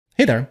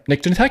Hey there,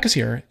 Nick Genetakis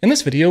here. In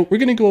this video, we're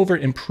going to go over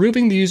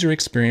improving the user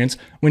experience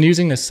when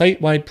using a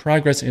site-wide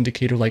progress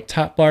indicator like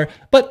Topbar,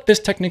 but this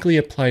technically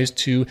applies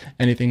to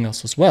anything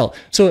else as well.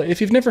 So if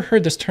you've never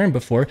heard this term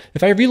before,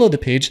 if I reload the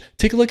page,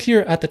 take a look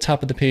here at the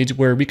top of the page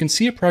where we can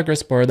see a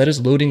progress bar that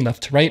is loading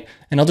left to right,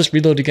 and I'll just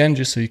reload again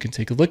just so you can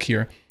take a look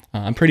here.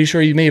 I'm pretty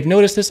sure you may have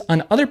noticed this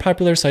on other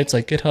popular sites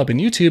like GitHub and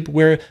YouTube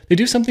where they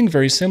do something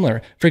very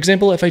similar. For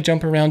example, if I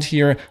jump around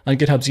here on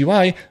GitHub's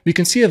UI, we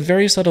can see a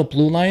very subtle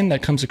blue line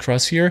that comes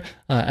across here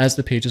as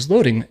the page is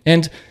loading.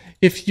 And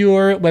if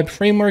your web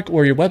framework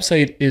or your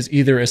website is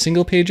either a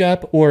single page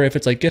app, or if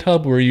it's like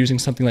GitHub, we're using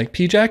something like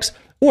pjax,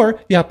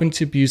 or you happen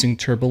to be using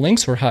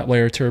Turbolinks or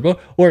Hotwire Turbo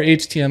or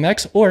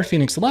htmx or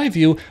Phoenix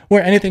LiveView or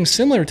anything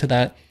similar to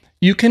that,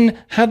 you can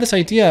have this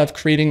idea of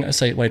creating a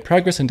site-wide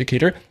progress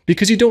indicator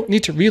because you don't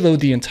need to reload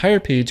the entire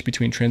page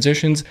between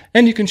transitions,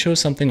 and you can show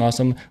something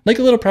awesome like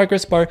a little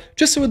progress bar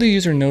just so the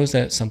user knows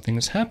that something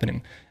is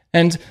happening.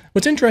 And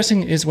what's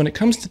interesting is when it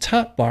comes to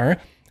Topbar,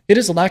 it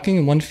is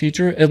lacking one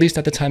feature, at least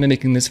at the time of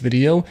making this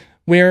video,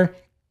 where,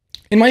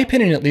 in my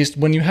opinion at least,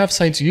 when you have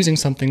sites using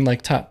something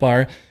like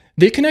Topbar,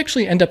 they can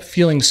actually end up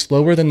feeling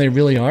slower than they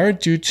really are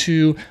due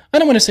to, I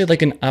don't want to say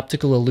like an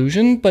optical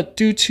illusion, but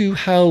due to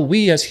how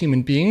we as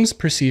human beings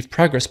perceive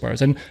progress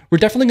bars. And we're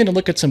definitely going to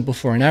look at some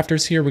before and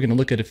afters here. We're going to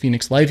look at a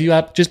Phoenix LiveView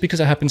app just because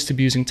it happens to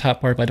be using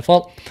Topbar by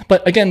default.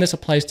 But again, this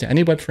applies to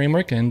any web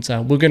framework, and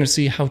we're going to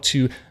see how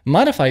to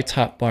modify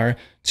Topbar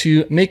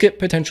to make it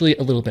potentially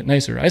a little bit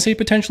nicer. I say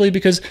potentially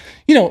because,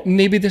 you know,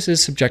 maybe this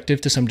is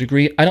subjective to some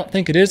degree. I don't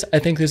think it is. I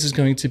think this is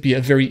going to be a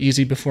very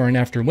easy before and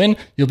after win.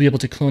 You'll be able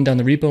to clone down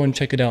the repo and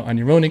check it out on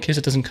your own in case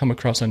it doesn't come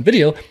across on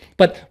video.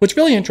 But what's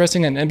really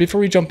interesting, and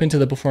before we jump into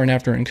the before and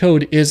after in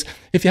code, is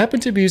if you happen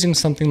to be using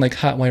something like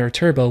Hotwire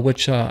Turbo,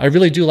 which I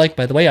really do like,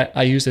 by the way.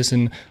 I use this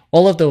in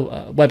all of the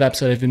web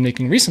apps that I've been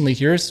making recently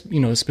here, you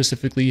know,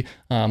 specifically,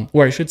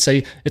 or I should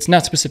say, it's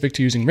not specific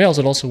to using Rails.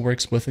 It also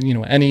works with, you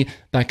know, any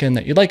backend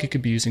that you like. It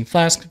could be using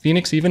Flask,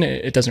 Phoenix even,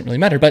 it doesn't really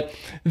matter. But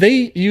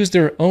they use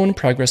their own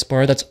progress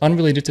bar that's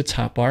unrelated to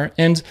Topbar.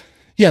 And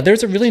yeah,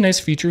 there's a really nice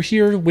feature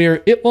here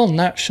where it will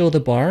not show the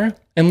bar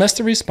unless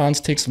the response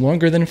takes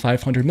longer than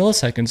 500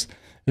 milliseconds.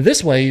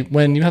 This way,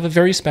 when you have a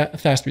very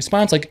fast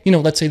response, like, you know,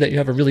 let's say that you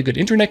have a really good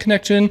internet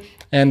connection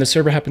and the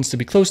server happens to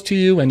be close to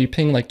you and you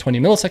ping like 20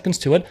 milliseconds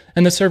to it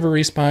and the server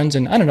responds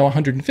in, I don't know,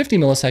 150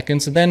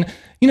 milliseconds, then,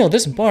 you know,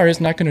 this bar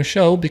is not going to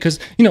show because,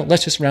 you know,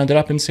 let's just round it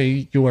up and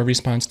say your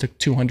response took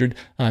 200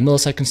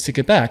 milliseconds to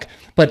get back.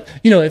 But,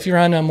 you know, if you're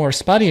on a more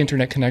spotty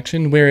internet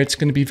connection where it's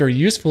going to be very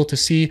useful to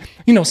see,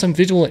 you know, some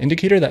visual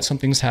indicator that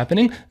something's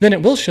happening, then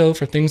it will show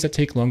for things that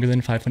take longer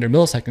than 500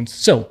 milliseconds.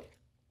 So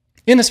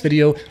in this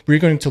video, we're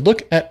going to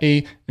look at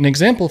an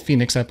example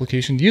Phoenix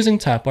application using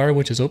Topbar,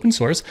 which is open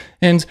source,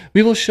 and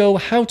we will show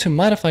how to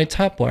modify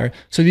Topbar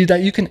so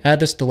that you can add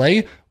this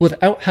delay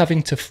without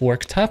having to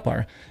fork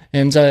Topbar.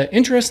 And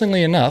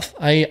interestingly enough,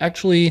 I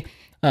actually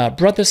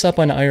brought this up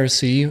on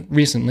IRC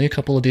recently, a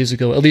couple of days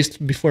ago, at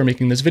least before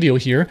making this video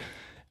here.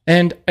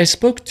 And I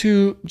spoke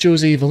to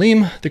Jose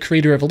Valim, the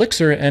creator of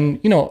Elixir,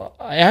 and, you know,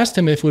 I asked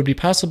him if it would be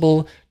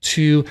possible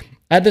to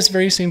add this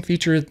very same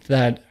feature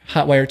that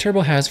Hotwire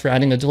Turbo has for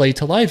adding a delay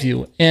to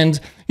LiveView. And,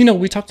 you know,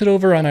 we talked it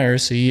over on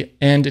IRC,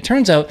 and it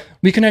turns out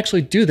we can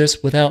actually do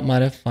this without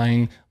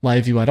modifying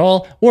LiveView at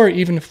all, or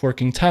even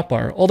forking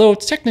Topbar. Although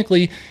it's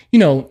technically, you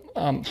know,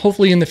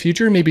 hopefully in the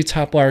future, maybe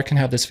Topbar can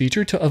have this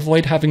feature to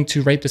avoid having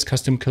to write this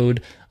custom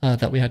code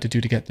that we had to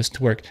do to get this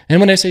to work. And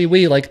when I say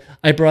we, like,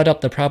 I brought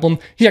up the problem,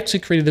 he actually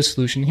created this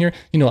solution here.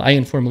 You know, I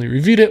informally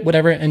reviewed it,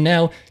 whatever, and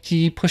now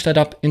he pushed that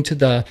up into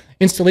the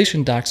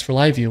installation docs for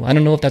LiveView. I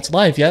don't know if that's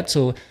live yet,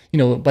 so, you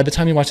know, by the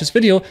time you watch this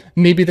video,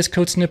 maybe this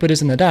code snippet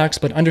is in the docs,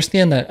 but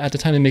understand that at the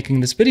time of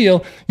making this video,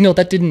 you know,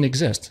 that didn't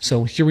exist.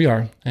 So here we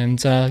are.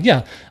 And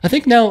yeah, I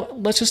think now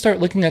let's just start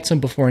looking at some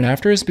before and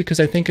afters because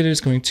I think it is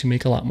going to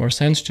make a lot more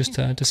sense just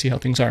to see how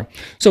things are.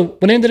 So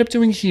what I ended up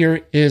doing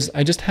here is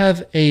I just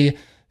have a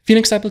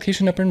Phoenix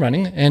application up and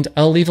running, and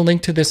I'll leave a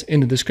link to this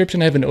in the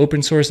description. I have an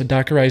open source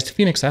Dockerized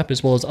Phoenix app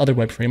as well as other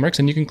web frameworks,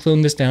 and you can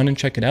clone this down and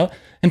check it out.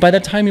 And by the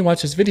time you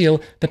watch this video,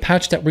 the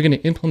patch that we're going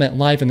to implement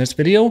live in this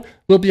video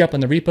will be up on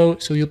the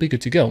repo, so you'll be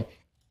good to go.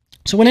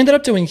 So what I ended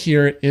up doing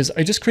here is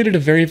I just created a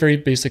very, very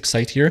basic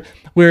site here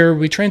where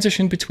we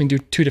transitioned between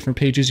two different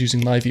pages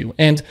using LiveView.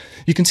 And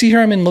you can see here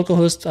I'm in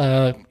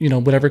localhost, you know,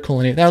 whatever,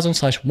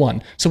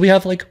 :8000/1. So we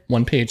have like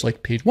one page,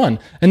 like page 1,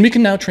 and we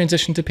can now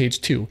transition to page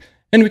 2.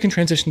 And we can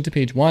transition to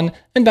page 1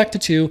 and back to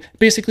 2.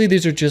 Basically,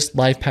 these are just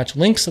live patch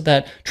links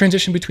that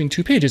transition between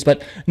two pages.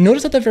 But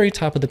notice at the very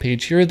top of the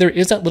page here, there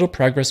is that little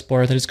progress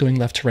bar that is going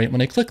left to right.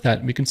 When I click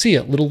that, we can see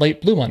it, little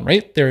light blue one,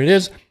 right? There it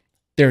is.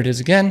 There it is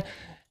again.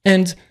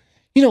 And,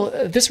 you know,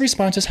 this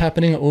response is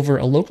happening over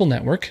a local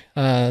network.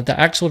 The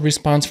actual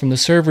response from the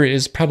server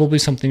is probably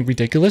something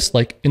ridiculous,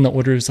 like in the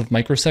orders of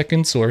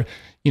microseconds or,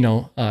 you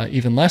know,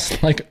 even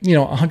less, like, you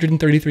know,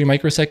 133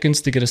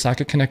 microseconds to get a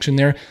socket connection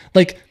there.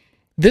 Like,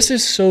 this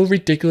is so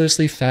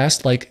ridiculously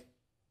fast, like,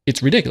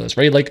 it's ridiculous,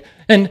 right? Like,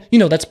 and, you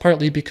know, that's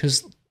partly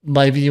because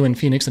LiveView and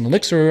Phoenix and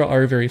Elixir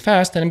are very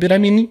fast, but I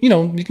mean, you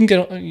know, you can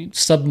get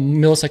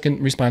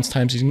sub-millisecond response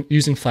times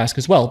using Flask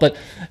as well. But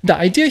the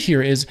idea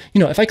here is, you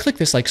know, if I click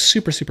this like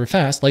super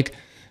fast, like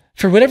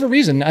for whatever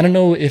reason, I don't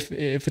know if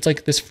it's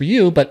like this for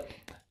you, but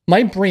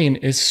my brain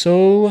is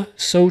so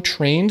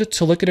trained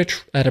to look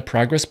at a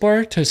progress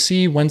bar to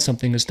see when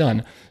something is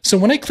done. So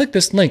when I click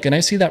this link and I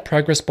see that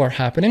progress bar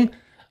happening,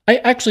 I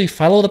actually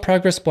follow the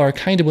progress bar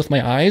kind of with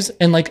my eyes,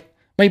 and like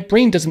my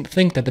brain doesn't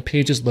think that the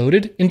page is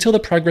loaded until the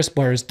progress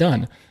bar is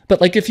done.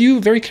 But like if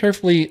you very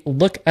carefully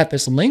look at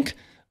this link,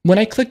 when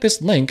I click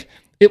this link,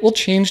 it will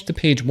change to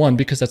page 1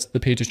 because that's the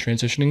page is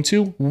transitioning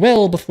to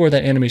well before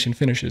that animation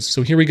finishes.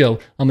 So here we go.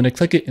 I'm going to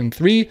click it in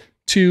 3,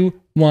 2,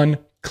 1,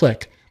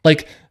 click.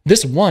 Like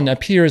this 1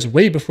 appears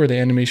way before the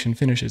animation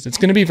finishes. It's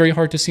going to be very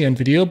hard to see on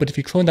video, but if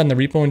you clone down the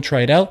repo and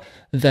try it out,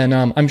 then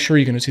I'm sure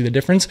you're going to see the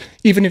difference.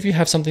 Even if you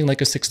have something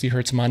like a 60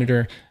 hertz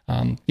monitor,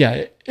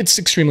 yeah, it's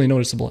extremely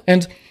noticeable.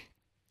 And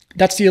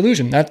that's the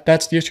illusion.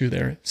 That's the issue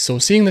there. So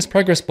seeing this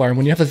progress bar,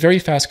 when you have a very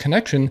fast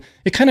connection,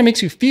 it kind of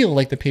makes you feel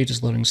like the page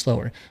is loading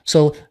slower.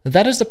 So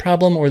that is the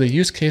problem or the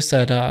use case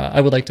that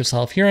I would like to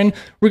solve here. And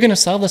we're going to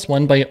solve this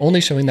one by only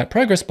showing that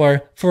progress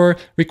bar for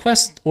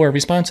requests or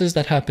responses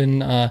that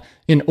happen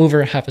in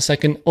over half a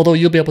second, although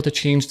you'll be able to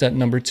change that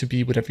number to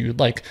be whatever you would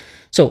like.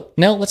 So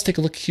now let's take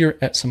a look here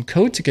at some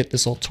code to get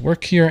this all to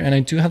work here. And I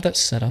do have that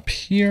set up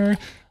here.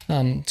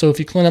 So if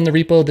you clone on the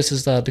repo, this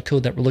is the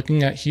code that we're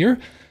looking at here.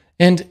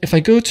 And if I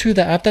go to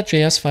the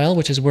app.js file,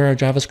 which is where our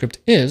JavaScript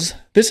is,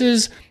 this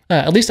is,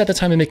 at least at the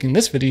time of making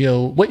this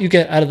video, what you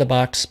get out of the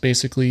box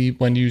basically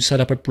when you set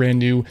up a brand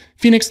new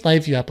Phoenix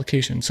LiveView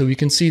application. So we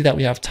can see that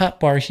we have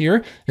Topbar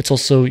here. It's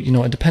also, you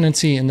know, a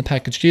dependency in the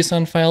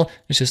package.json file.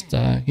 It's just,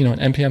 you know,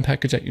 an npm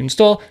package that you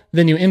install.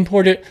 Then you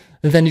import it.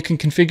 Then you can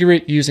configure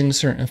it using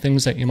certain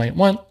things that you might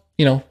want.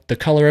 You know, the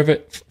color of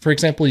it, for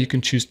example, you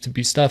can choose to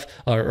be stuff,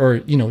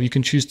 or you know, you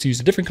can choose to use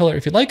a different color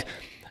if you'd like.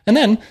 And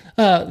then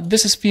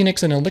this is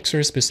Phoenix and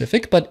Elixir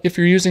specific, but if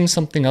you're using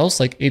something else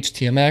like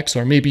htmx,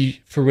 or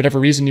maybe for whatever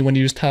reason you want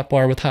to use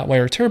Topbar with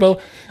Hotwire Turbo,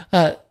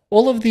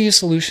 all of these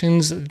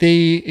solutions,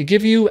 they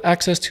give you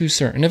access to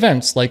certain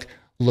events like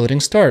loading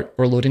start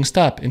or loading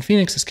stop. In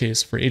Phoenix's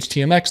case, for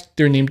htmx,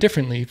 they're named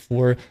differently.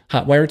 For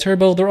Hotwire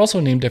Turbo, they're also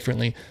named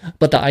differently.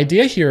 But the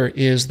idea here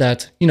is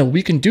that, you know,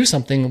 we can do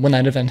something when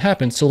that event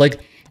happens. So like,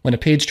 when a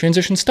page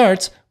transition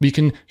starts, we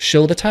can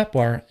show the top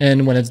bar,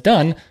 and when it's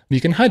done, we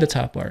can hide the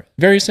top bar.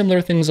 Very similar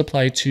things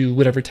apply to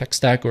whatever tech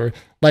stack or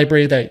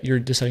library that you're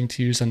deciding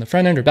to use on the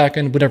front end or back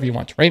end, whatever you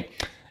want, right?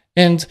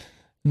 And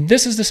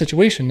this is the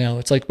situation now.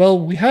 It's like, well,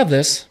 we have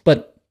this,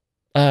 but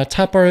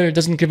top bar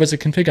doesn't give us a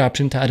config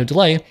option to add a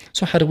delay.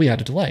 So how do we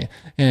add a delay?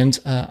 And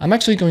I'm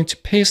actually going to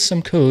paste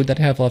some code that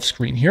I have off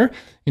screen here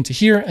into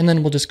here, and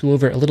then we'll just go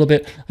over it a little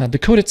bit. The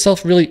code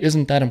itself really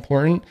isn't that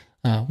important.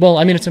 Well,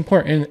 I mean, it's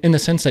important in the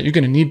sense that you're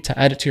going to need to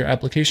add it to your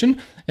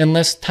application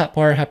unless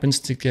Topbar happens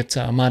to get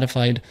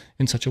modified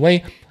in such a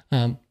way.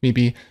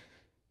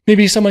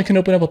 Maybe someone can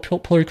open up a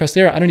pull request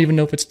there. I don't even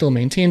know if it's still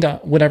maintained,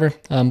 whatever.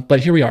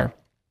 But here we are.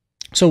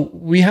 So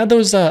we had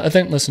those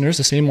event listeners,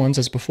 the same ones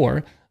as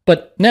before.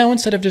 But now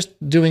instead of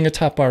just doing a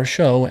Topbar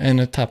show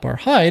and a Topbar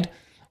hide,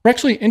 we're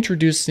actually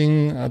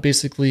introducing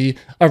basically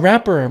a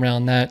wrapper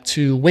around that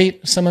to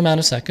wait some amount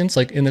of seconds,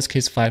 like in this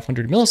case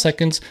 500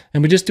 milliseconds,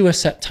 and we just do a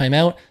set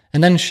timeout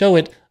and then show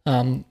it,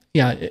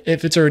 yeah,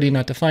 if it's already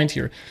not defined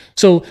here.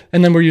 So,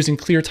 and then we're using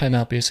clear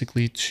timeout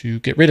basically to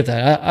get rid of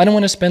that. I don't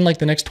want to spend like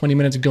the next 20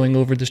 minutes going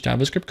over this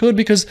JavaScript code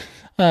because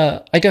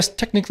I guess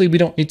technically we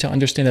don't need to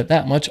understand it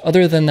that much,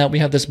 other than that we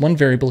have this one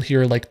variable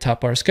here like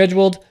Topbar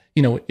scheduled.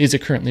 You know, is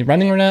it currently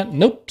running or not?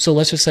 Nope. So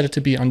let's just set it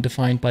to be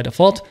undefined by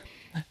default.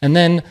 And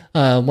then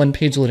when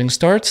page loading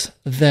starts,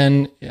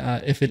 then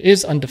if it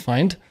is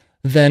undefined,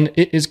 then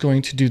it is going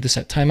to do the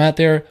set timeout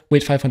there,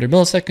 wait 500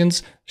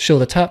 milliseconds, show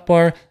the top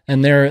bar,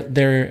 and there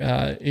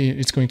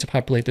it's going to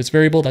populate this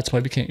variable. That's why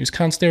we can't use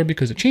const there,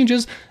 because it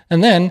changes.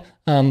 And then,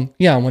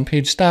 yeah, when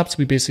page stops,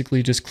 we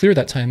basically just clear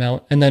that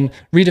timeout and then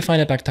redefine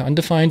it back to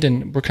undefined,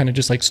 and we're kind of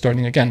just like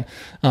starting again.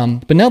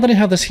 But now that I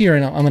have this here,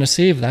 and I'm going to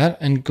save that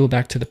and go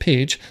back to the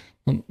page,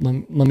 let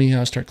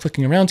me start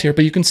clicking around here,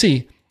 but you can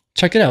see,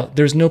 check it out.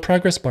 There's no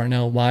progress bar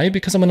now. Why?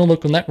 Because I'm on a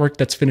local network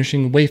that's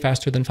finishing way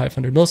faster than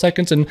 500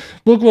 milliseconds, and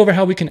we'll go over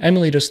how we can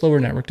emulate a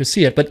slower network to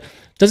see it. But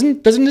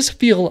doesn't this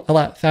feel a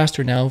lot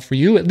faster now for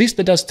you? At least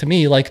it does to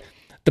me. Like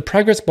the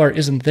progress bar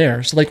isn't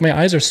there, so like my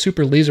eyes are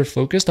super laser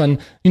focused on,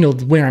 you know,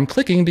 where I'm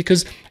clicking,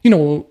 because, you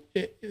know,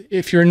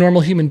 if you're a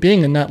normal human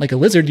being and not like a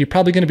lizard, you're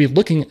probably going to be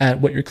looking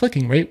at what you're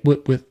clicking, right?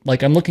 With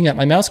like I'm looking at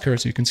my mouse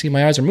cursor, you can see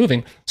my eyes are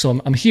moving.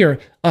 So I'm here.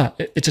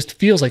 It just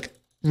feels like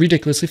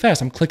ridiculously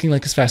fast. I'm clicking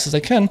like as fast as I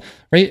can,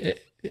 right?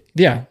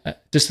 Yeah,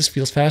 this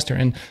feels faster.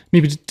 And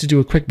maybe to do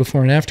a quick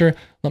before and after,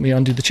 let me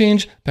undo the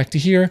change back to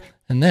here.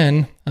 And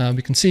then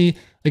we can see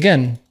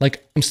again,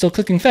 like I'm still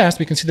clicking fast.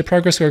 We can see the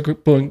progress bar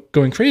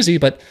going crazy,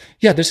 but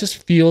yeah, this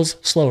just feels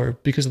slower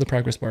because of the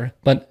progress bar.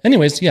 But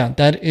anyways, yeah,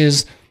 that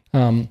is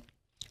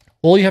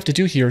all you have to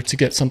do here to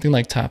get something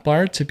like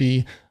Topbar to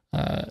be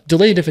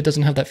delayed if it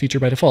doesn't have that feature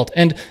by default.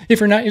 And if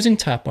you're not using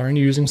Topbar and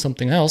you're using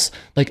something else,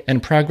 like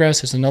end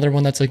progress is another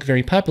one that's like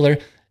very popular,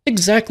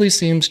 exactly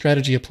same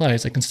strategy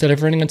applies. Like instead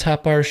of running a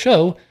Topbar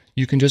show,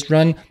 you can just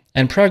run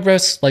end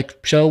progress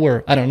like show,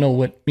 or I don't know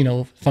what,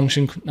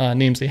 function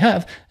names they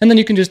have. And then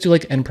you can just do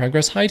like end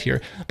progress hide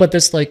here. But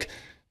this like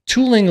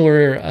tooling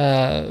or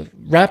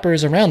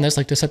wrappers around this,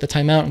 like to set the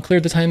timeout and clear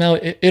the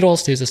timeout, it all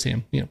stays the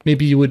same.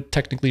 Maybe you would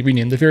technically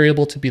rename the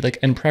variable to be like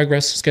end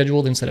progress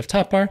scheduled instead of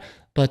Topbar.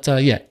 But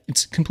yeah,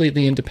 it's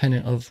completely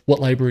independent of what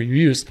library you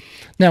use.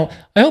 Now,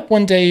 I hope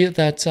one day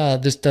that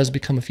this does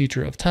become a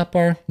feature of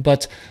Topbar,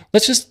 but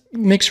let's just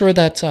make sure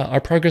that our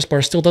progress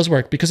bar still does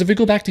work, because if we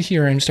go back to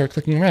here and start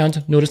clicking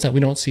around, notice that we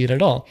don't see it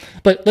at all.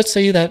 But let's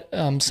say that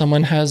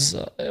someone has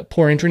a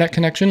poor internet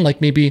connection, like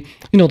maybe,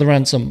 they're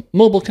on some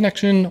mobile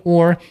connection,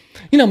 or,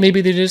 maybe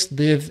they just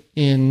live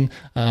in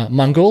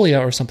Mongolia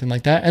or something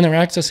like that, and they're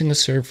accessing a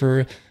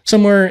server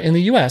somewhere in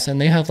the US, and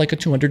they have like a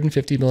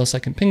 250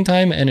 millisecond ping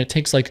time, and it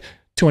takes like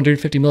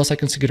 250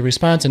 milliseconds to get a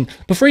response. And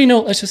before you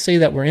know, let's just say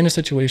that we're in a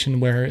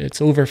situation where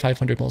it's over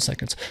 500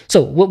 milliseconds.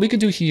 So what we could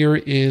do here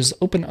is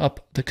open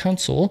up the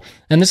console.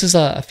 And this is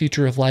a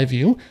feature of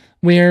LiveView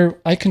where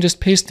I can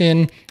just paste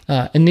in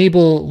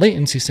enable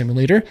latency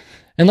simulator.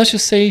 And let's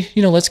just say,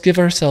 let's give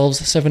ourselves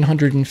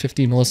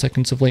 750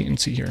 milliseconds of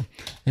latency here.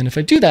 And if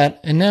I do that,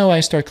 and now I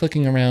start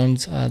clicking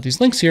around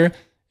these links here,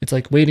 it's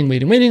like waiting.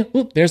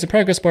 Oop, there's the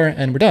progress bar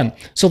and we're done.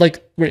 So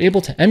like we're able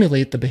to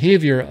emulate the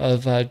behavior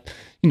of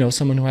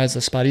someone who has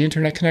a spotty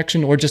internet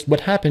connection, or just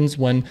what happens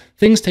when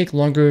things take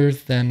longer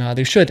than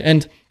they should.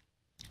 And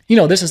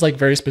this is like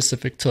very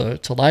specific to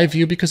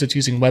LiveView because it's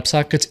using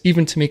WebSockets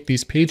even to make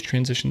these page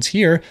transitions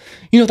here.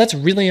 That's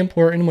really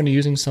important when you're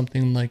using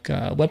something like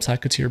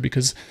WebSockets here,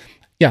 because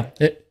yeah,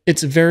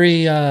 it's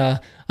very, I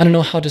don't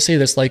know how to say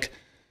this, like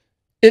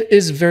it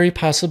is very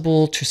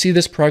possible to see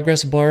this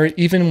progress bar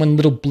even when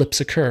little blips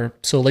occur.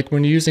 So like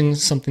when you're using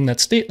something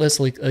that's stateless,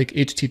 like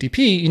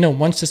HTTP,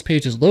 once this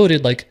page is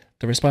loaded, like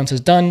the response is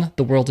done,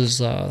 the world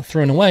is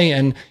thrown away,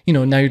 and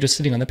now you're just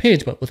sitting on the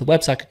page. But with a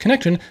WebSocket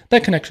connection,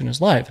 that connection is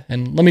live.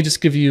 And let me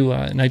just give you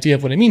an idea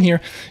of what I mean here.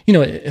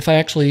 If I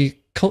actually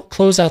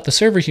close out the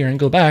server here and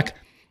go back,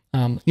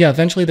 yeah,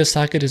 eventually the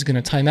socket is going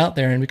to time out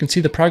there, and we can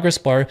see the progress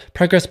bar.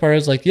 Progress bar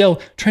is like, yo,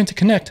 trying to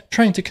connect,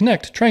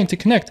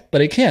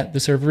 but I can't. The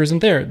server isn't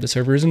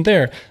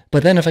there.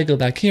 But then if I go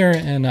back here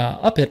and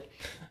up it,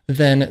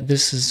 then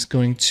this is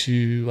going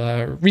to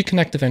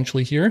reconnect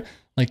eventually here.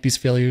 Like these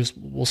failures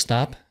will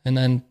stop, and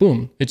then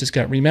boom, it just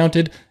got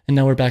remounted, and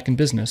now we're back in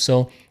business.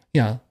 So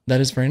yeah,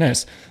 that is very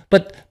nice.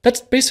 But that's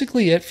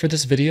basically it for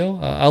this video.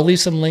 I'll leave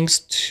some links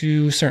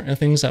to certain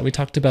things that we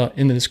talked about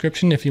in the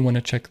description if you want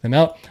to check them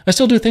out. I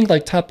still do think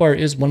like Topbar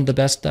is one of the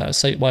best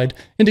site-wide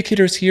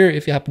indicators here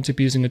if you happen to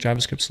be using a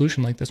JavaScript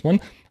solution like this one.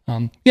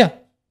 Yeah,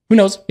 who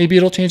knows? Maybe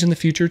it'll change in the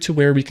future to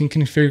where we can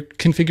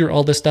configure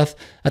all this stuff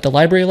at the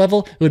library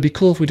level. It would be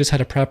cool if we just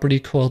had a property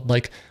called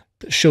like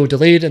show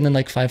delayed and then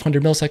like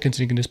 500 milliseconds, and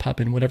you can just pop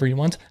in whatever you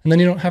want, and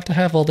then you don't have to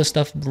have all this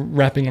stuff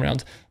wrapping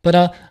around. But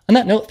on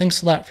that note,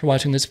 thanks a lot for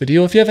watching this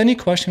video. If you have any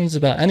questions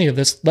about any of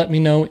this, let me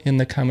know in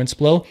the comments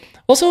below.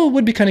 Also,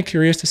 would be kind of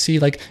curious to see,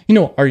 like,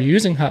 are you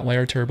using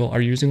Hotwire Turbo?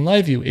 Are you using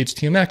LiveView,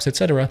 htmx,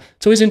 etc.?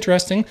 It's always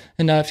interesting.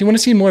 And if you want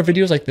to see more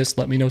videos like this,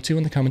 let me know too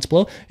in the comments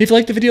below. If you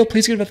liked the video,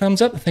 please give it a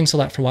thumbs up. Thanks a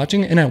lot for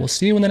watching, and I will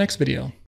see you in the next video.